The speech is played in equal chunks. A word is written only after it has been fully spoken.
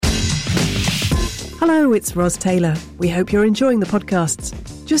Hello, it's Ros Taylor. We hope you're enjoying the podcasts.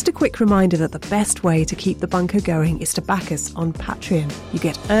 Just a quick reminder that the best way to keep the bunker going is to back us on Patreon. You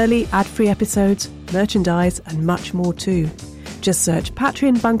get early ad-free episodes, merchandise and much more too. Just search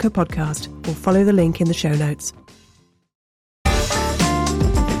Patreon Bunker Podcast or follow the link in the show notes.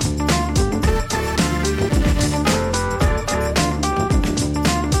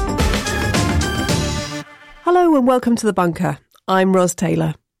 Hello and welcome to The Bunker. I'm Ros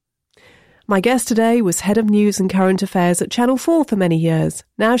Taylor. My guest today was Head of News and Current Affairs at Channel 4 for many years.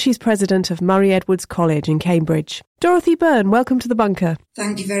 Now she's President of Murray Edwards College in Cambridge. Dorothy Byrne, welcome to The Bunker.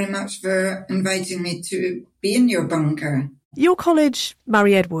 Thank you very much for inviting me to be in your bunker. Your college,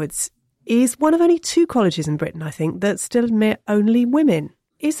 Murray Edwards, is one of only 2 colleges in Britain, I think, that still admit only women.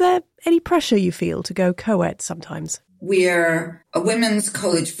 Is there any pressure you feel to go co-ed sometimes? We're a women's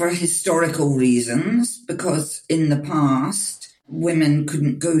college for historical reasons, because in the past, women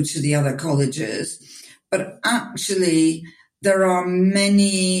couldn't go to the other colleges. But actually, there are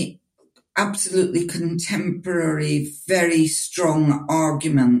many absolutely contemporary, very strong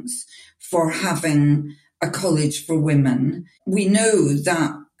arguments for having a college for women. We know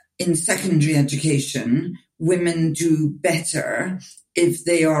that in secondary education, women do better if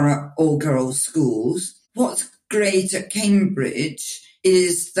they are at all-girls schools. What's great at Cambridge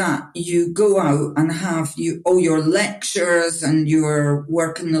is that you go out and have all your lectures and your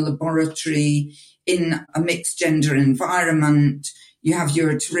work in the laboratory in a mixed gender environment. You have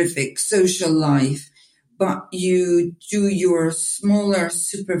your terrific social life, but you do your smaller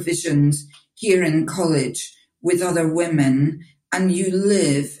supervisions here in college with other women, and you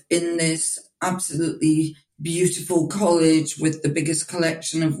live in this absolutely beautiful college with the biggest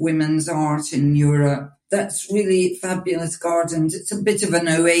collection of women's art in Europe. That's really fabulous gardens. It's a bit of an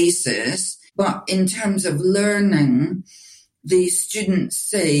oasis, but in terms of learning, the students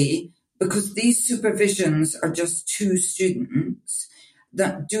say, because these supervisions are just 2 students,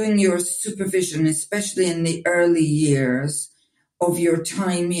 that doing your supervision, especially in the early years of your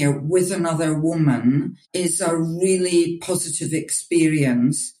time here with another woman, is a really positive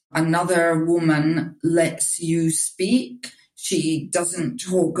experience. Another woman lets you speak. She doesn't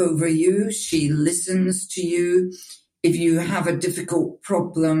talk over you. She listens to you. If you have a difficult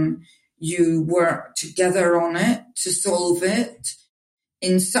problem, you work together on it to solve it.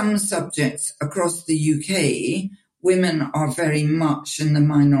 In some subjects across the UK, women are very much in the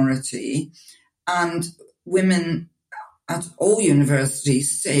minority, and women at all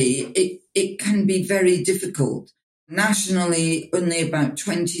universities say it can be very difficult. Nationally, only about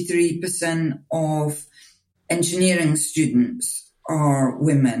 23% of engineering students are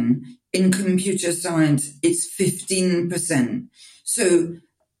women. In computer science, it's 15%. So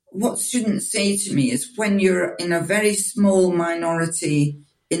what students say to me is, when you're in a very small minority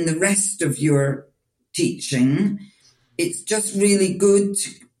in the rest of your teaching, it's just really good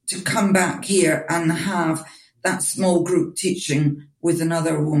to come back here and have that small group teaching with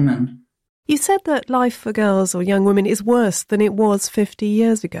another woman. You said that life for girls or young women is worse than it was 50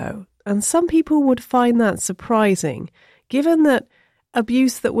 years ago. And some people would find that surprising, given that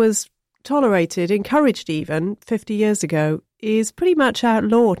abuse that was tolerated, encouraged even 50 years ago, is pretty much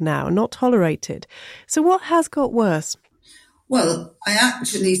outlawed now, not tolerated. So what has got worse? Well, I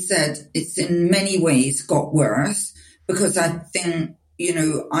actually said it's in many ways got worse, because I think,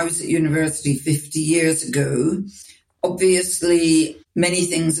 I was at university 50 years ago. Obviously, many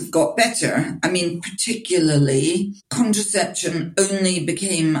things have got better. I mean, particularly, contraception only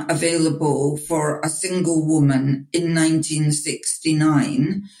became available for a single woman in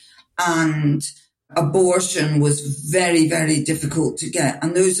 1969, and abortion was very, very difficult to get.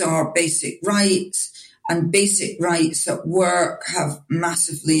 And those are basic rights, and basic rights at work have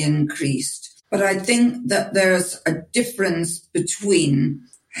massively increased. But I think that there's a difference between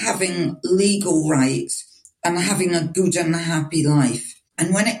having legal rights and having a good and happy life.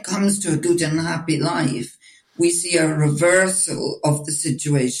 And when it comes to a good and happy life, we see a reversal of the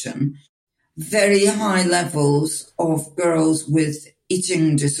situation. Very high levels of girls with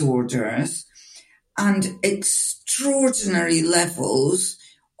eating disorders and extraordinary levels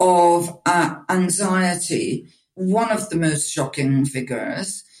of anxiety. One of the most shocking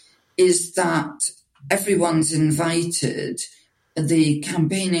figures is that Everyone's Invited, the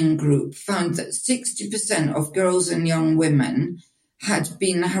campaigning group, found that 60% of girls and young women had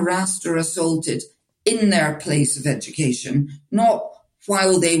been harassed or assaulted in their place of education, not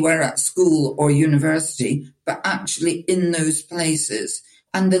while they were at school or university, but actually in those places.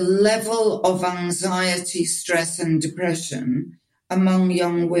 And the level of anxiety, stress and depression among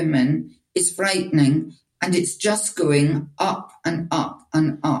young women is frightening, and it's just going up and up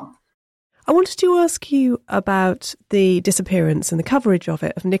and up. I wanted to ask you about the disappearance and the coverage of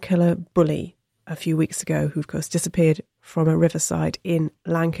it of Nicola Bulley a few weeks ago, who of course disappeared from a riverside in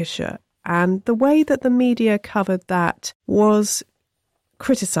Lancashire. And the way that the media covered that was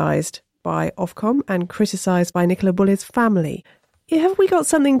criticised by Ofcom and criticised by Nicola Bulley's family. Have we got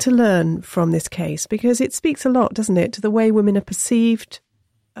something to learn from this case? Because it speaks a lot, doesn't it, to the way women are perceived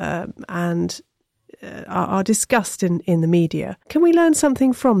and are discussed in the media. Can we learn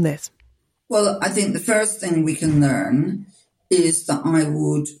something from this? Well, I think the first thing we can learn is that I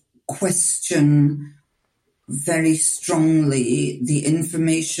would question very strongly the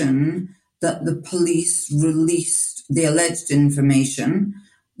information that the police released, the alleged information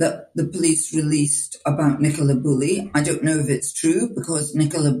that the police released about Nicola Bulley. I don't know if it's true because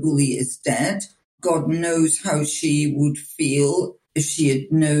Nicola Bulley is dead. God knows how she would feel if she had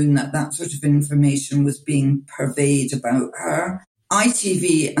known that that sort of information was being purveyed about her.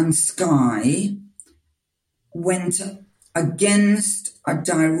 ITV and Sky went against a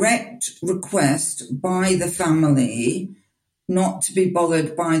direct request by the family not to be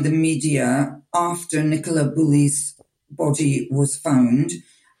bothered by the media after Nicola Bulley's body was found,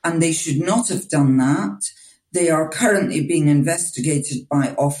 and they should not have done that. They are currently being investigated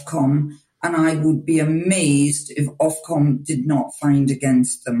by Ofcom, and I would be amazed if Ofcom did not find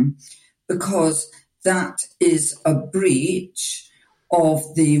against them, because that is a breach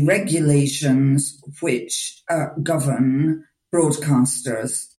of the regulations which govern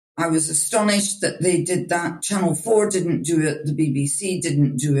broadcasters. I was astonished that they did that. Channel 4 didn't do it. The BBC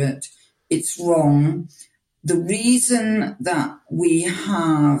didn't do it. It's wrong. The reason that we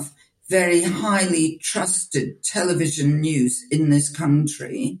have very highly trusted television news in this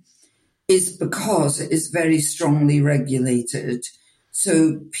country is because it is very strongly regulated.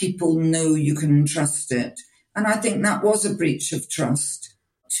 So people know you can trust it. And I think that was a breach of trust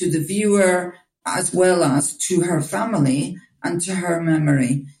to the viewer as well as to her family and to her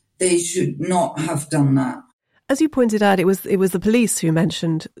memory. They should not have done that. As you pointed out, it was the police who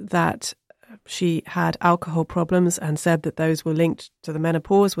mentioned that she had alcohol problems and said that those were linked to the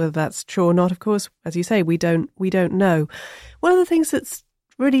menopause. Whether that's true or not, of course, as you say, we don't know. One of the things that's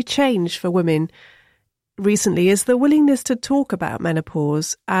really changed for women recently is the willingness to talk about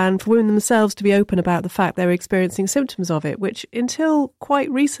menopause and for women themselves to be open about the fact they're experiencing symptoms of it, which until quite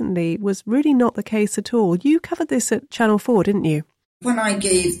recently was really not the case at all. You covered this at Channel 4, didn't you? When I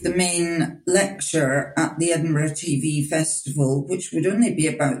gave the main lecture at the Edinburgh TV Festival, which would only be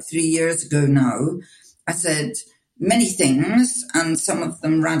about 3 years ago now, I said many things and some of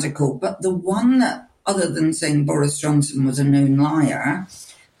them radical, but the one that, other than saying Boris Johnson was a known liar,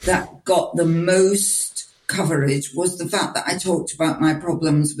 that got the most coverage was the fact that I talked about my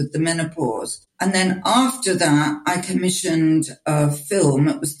problems with the menopause. And then after that, I commissioned a film.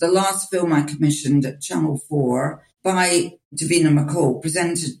 It was the last film I commissioned at Channel 4 by Davina McCall,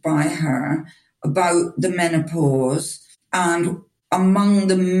 presented by her, about the menopause. And among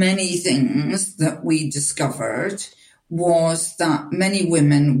the many things that we discovered was that many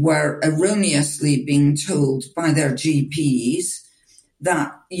women were erroneously being told by their GPs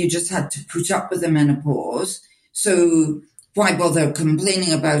that you just had to put up with the menopause. So why bother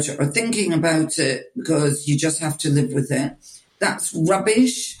complaining about it or thinking about it, because you just have to live with it? That's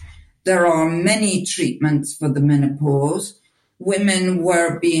rubbish. There are many treatments for the menopause. Women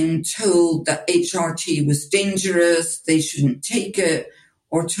were being told that HRT was dangerous, they shouldn't take it,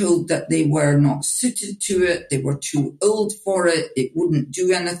 or told that they were not suited to it, they were too old for it, it wouldn't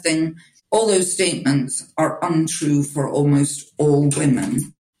do anything. All those statements are untrue for almost all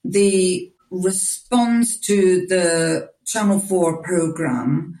women. The response to the Channel 4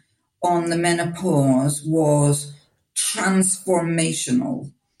 programme on the menopause was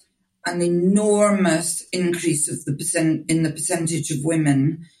transformational. An enormous increase of in the percentage of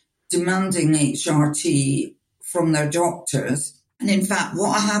women demanding HRT from their doctors. And in fact,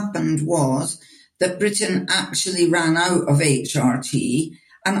 what happened was that Britain actually ran out of HRT,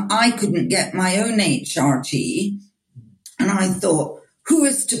 and I couldn't get my own HRT. And I thought, who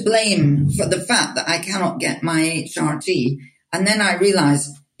is to blame for the fact that I cannot get my HRT? And then I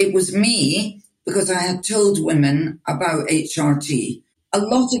realized it was me, because I had told women about HRT. A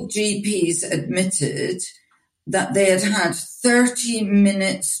lot of GPs admitted that they had had 30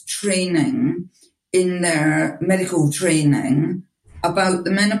 minutes training in their medical training about the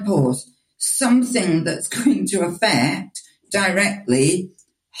menopause, something that's going to affect directly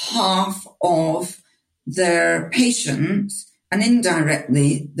half of their patients, and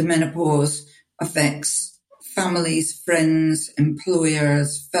indirectly the menopause affects families, friends,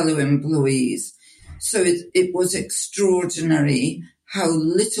 employers, fellow employees. So it was extraordinary how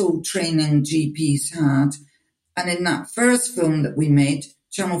little training GPs had. And in that first film that we made,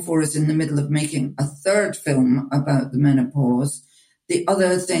 Channel 4 is in the middle of making a third film about the menopause. The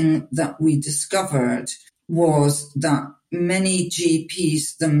other thing that we discovered was that many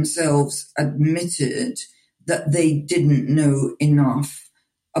GPs themselves admitted that they didn't know enough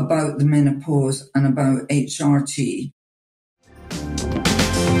about the menopause and about HRT.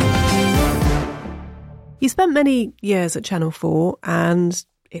 You spent many years at Channel 4 and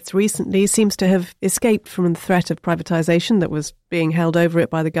it recently seems to have escaped from the threat of privatisation that was being held over it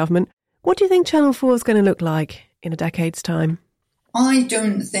by the government. What do you think Channel 4 is going to look like in a decade's time? I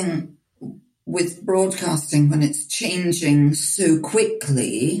don't think with broadcasting, when it's changing so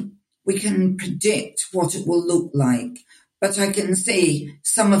quickly, we can predict what it will look like. But I can say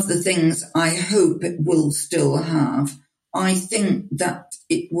some of the things I hope it will still have. I think that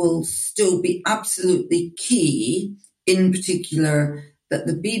it will still be absolutely key, in particular, that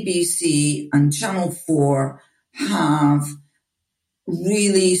the BBC and Channel 4 have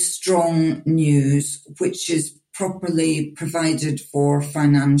really strong news, which is properly provided for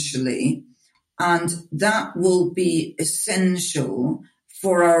financially. And that will be essential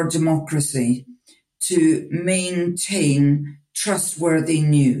for our democracy to maintain trustworthy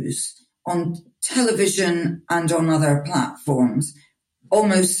news on television and on other platforms.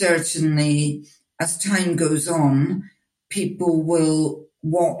 Almost certainly, as time goes on, people will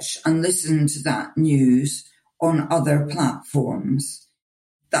watch and listen to that news on other platforms.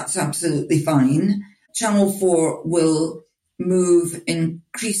 That's absolutely fine. Channel 4 will move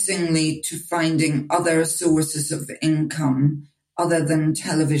increasingly to finding other sources of income other than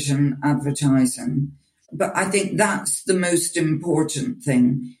television advertising. But I think that's the most important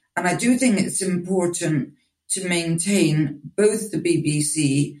thing. And I do think it's important to maintain both the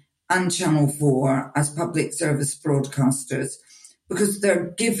BBC and Channel 4 as public service broadcasters, because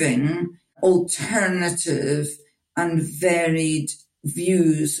they're giving alternative and varied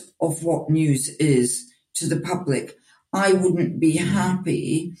views of what news is to the public. I wouldn't be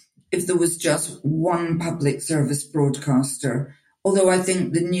happy if there was just one public service broadcaster, although I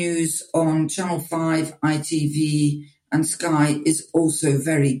think the news on Channel 5, ITV and Sky is also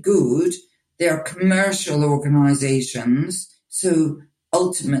very good. They are commercial organisations, so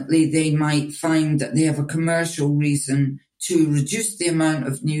ultimately they might find that they have a commercial reason to reduce the amount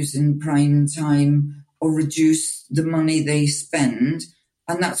of news in prime time or reduce the money they spend.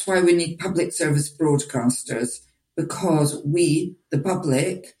 And that's why we need public service broadcasters, because we, the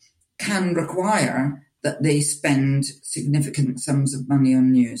public, can require that they spend significant sums of money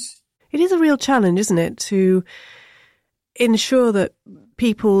on news. It is a real challenge, isn't it, to ensure that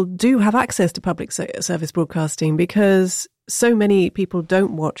people do have access to public service broadcasting, because so many people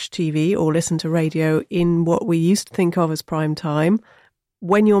don't watch TV or listen to radio in what we used to think of as prime time.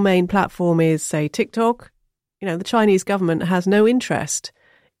 When your main platform is, say, TikTok, the Chinese government has no interest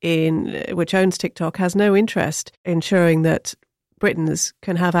which owns TikTok, has no interest in ensuring that Britons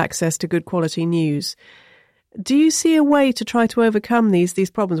can have access to good quality news. Do you see a way to try to overcome these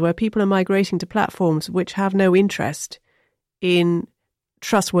problems where people are migrating to platforms which have no interest in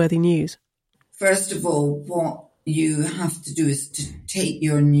trustworthy news? First of all, what you have to do is to take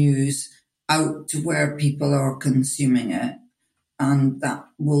your news out to where people are consuming it, and that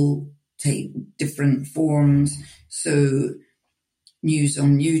will take different forms. So news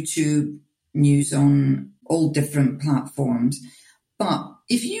on YouTube, news on all different platforms. But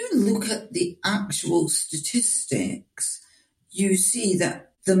if you look at the actual statistics, you see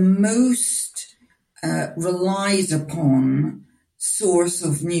that the most relied upon source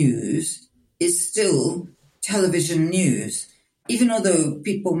of news is still television news. Even although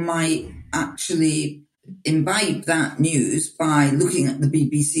people might actually imbibe that news by looking at the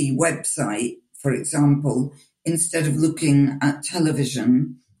BBC website, for example, instead of looking at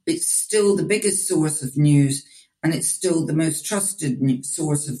television, it's still the biggest source of news, and it's still the most trusted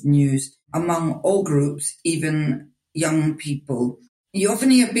source of news among all groups, even young people. You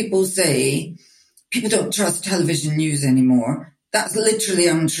often hear people say, people don't trust television news anymore. That's literally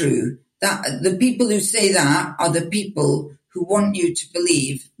untrue. That the people who say that are the people who want you to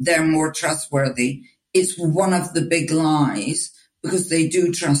believe they're more trustworthy. It's one of the big lies, because they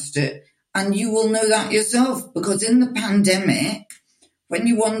do trust it. And you will know that yourself, because in the pandemic, when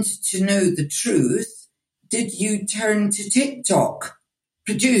you wanted to know the truth, did you turn to TikTok,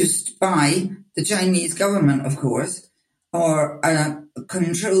 produced by the Chinese government, of course, or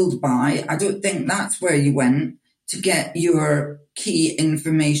controlled by? I don't think that's where you went to get your key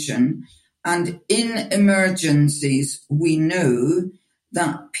information. And in emergencies, we know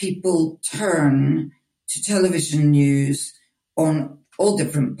that people turn to television news on all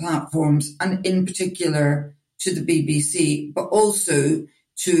different platforms, and in particular to the BBC, but also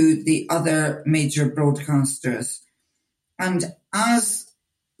to the other major broadcasters. And as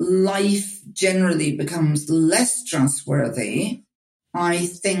life generally becomes less trustworthy, I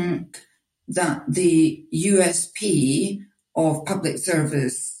think that the USP of public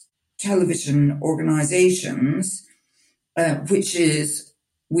service television organisations, which is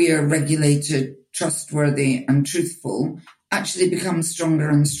we are regulated, trustworthy and truthful, actually becomes stronger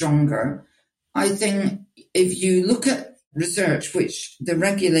and stronger. I think if you look at research which the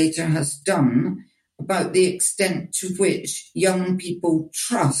regulator has done about the extent to which young people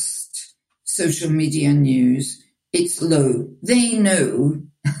trust social media news, it's low. They know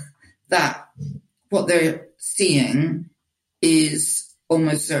that what they're seeing is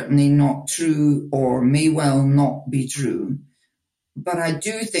almost certainly not true or may well not be true. But I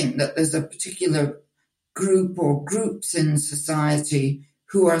do think that there's a particular group or groups in society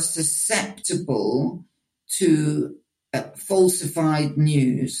who are susceptible to falsified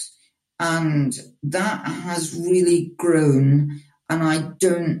news. And that has really grown. And I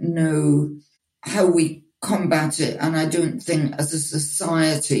don't know how we combat it. And I don't think as a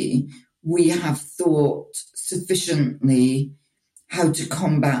society we have thought sufficiently how to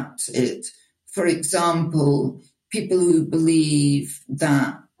combat it. For example, people who believe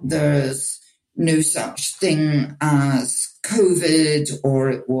that there's no such thing as COVID, or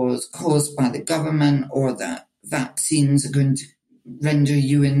it was caused by the government, or that vaccines are going to render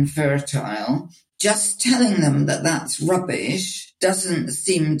you infertile, just telling them that that's rubbish doesn't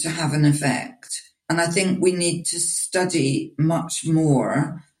seem to have an effect. And I think we need to study much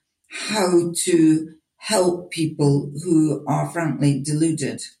more how to help people who are frankly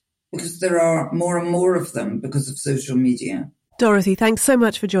deluded, because there are more and more of them because of social media. Dorothy, thanks so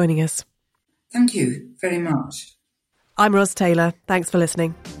much for joining us. Thank you very much. I'm Ros Taylor. Thanks for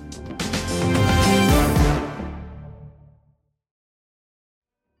listening.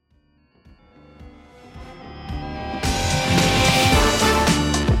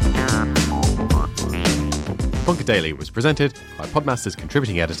 Bunker Daily was presented by Podmaster's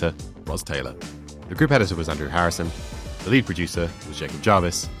contributing editor, Ros Taylor. The group editor was Andrew Harrison. The lead producer was Jacob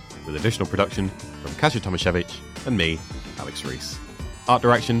Jarvis, with additional production from Kasia Tomaszewicz and me, Alex Rees. Art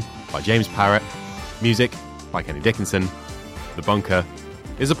direction by James Parrott. Music by Kenny Dickinson. The Bunker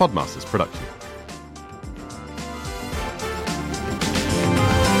is a Podmasters production.